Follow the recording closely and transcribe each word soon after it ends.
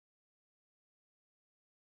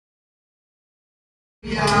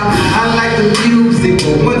I like the music,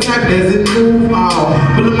 but one time doesn't move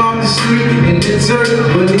on. Pull him on the street in the church,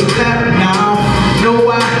 but he's clap now. Know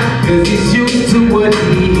why? Cause he's used to what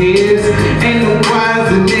he hears. Ain't no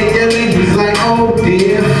choirs and they yelling, he's like, oh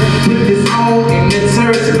dear. Put this on in the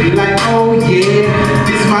church, be like, oh yeah.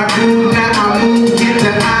 This my groove, now I move, get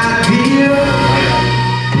the idea.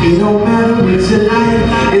 It don't matter what you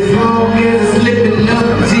like, as long as it's lifting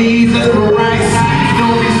up Jesus Christ.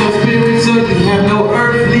 Don't be so spiritual, you have no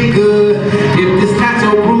earthly good. If this not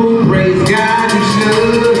your rule, praise God, you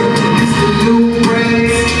should. It's the new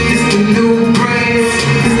praise, it's the new praise,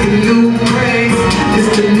 it's the new praise,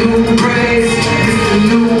 it's the new praise, it's the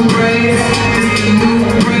new praise, it's the new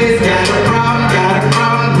praise. Got a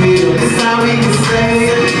problem with it. This how we can say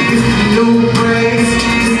it. It's the new praise,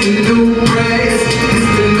 it's the new praise, it's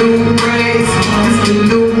the new praise, it's the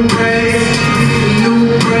new praise, it's the new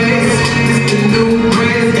praise, it's the new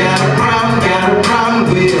praise. Got a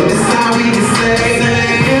problem with it. This how we can say it.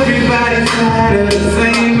 Everybody's tired of the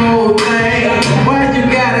same old thing. Why you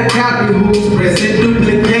gotta copy who's pressing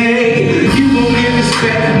duplicate? You gon' get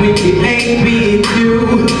respect when you ain't being you.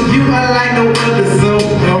 You are like no other, so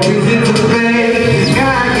no reason to fake.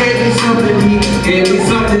 God gave me something, he gave me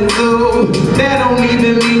something too. That don't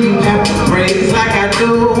even mean you have to praise like I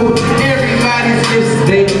do. Everybody's gifts,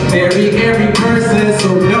 they vary every person, so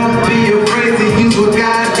don't be afraid to use what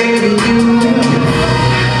God gave you.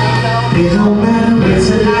 It don't matter what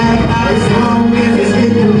you like, as long as it's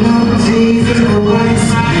lifting up Jesus Christ.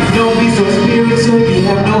 Don't be so spiritual, you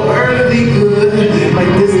have no earthly good.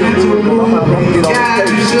 Like this natural move, praise God,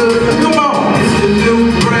 you should. Come on, it's the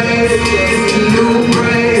new praise, it's the new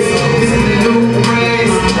praise, it's the new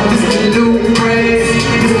praise, it's the new praise,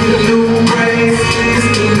 it's the new praise, it's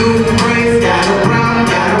the new praise. Got a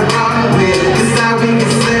problem with it. This how we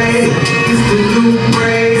can say it. It's the new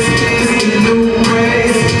praise, it's the new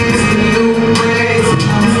praise, it's the new praise,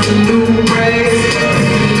 it's the new praise, it's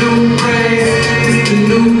the new praise, it's the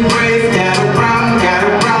new praise. Got a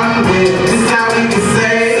problem with it. This how we can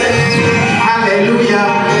say it. Hallelujah,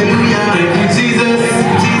 hallelujah. Thank you, Jesus,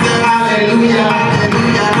 Jesus. Hallelujah,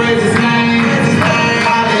 hallelujah. Praise His name.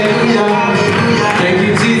 Hallelujah, hallelujah. Thank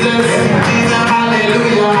you, Jesus, Jesus.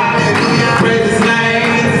 Hallelujah, hallelujah. Praise His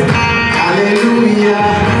name. Hallelujah.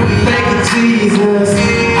 Thank you, Jesus.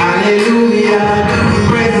 Hallelujah.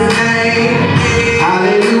 Praise His name.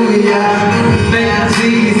 Hallelujah. Thank you,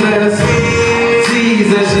 Jesus.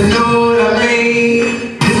 Jesus, you know what I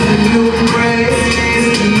mean. It's the new praise.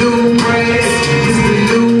 It's the new praise. It's the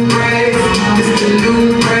new praise. It's the new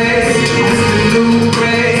praise. It's the new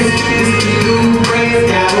praise. It's the new praise.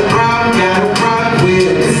 Got a problem with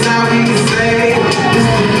it. This how we can say it. It's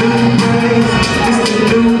the new praise. It's the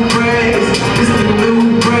new praise. It's the new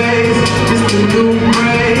praise. It's the new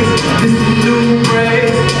praise. It's the new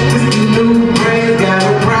praise. It's the new praise. Got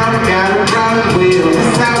a problem with it.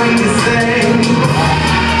 This how we can say it.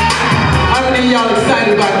 How many of y'all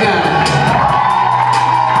excited about God?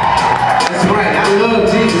 That's right. I love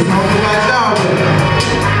Jesus. I don't know about y'all, but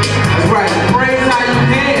that's right. Praise how you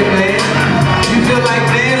can, man. You feel like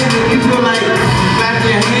dancing, you feel like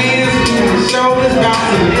clapping your hands, your shoulders,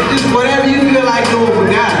 bouncing. It's just whatever you feel like doing for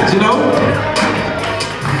God, you know?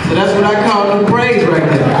 So that's what I call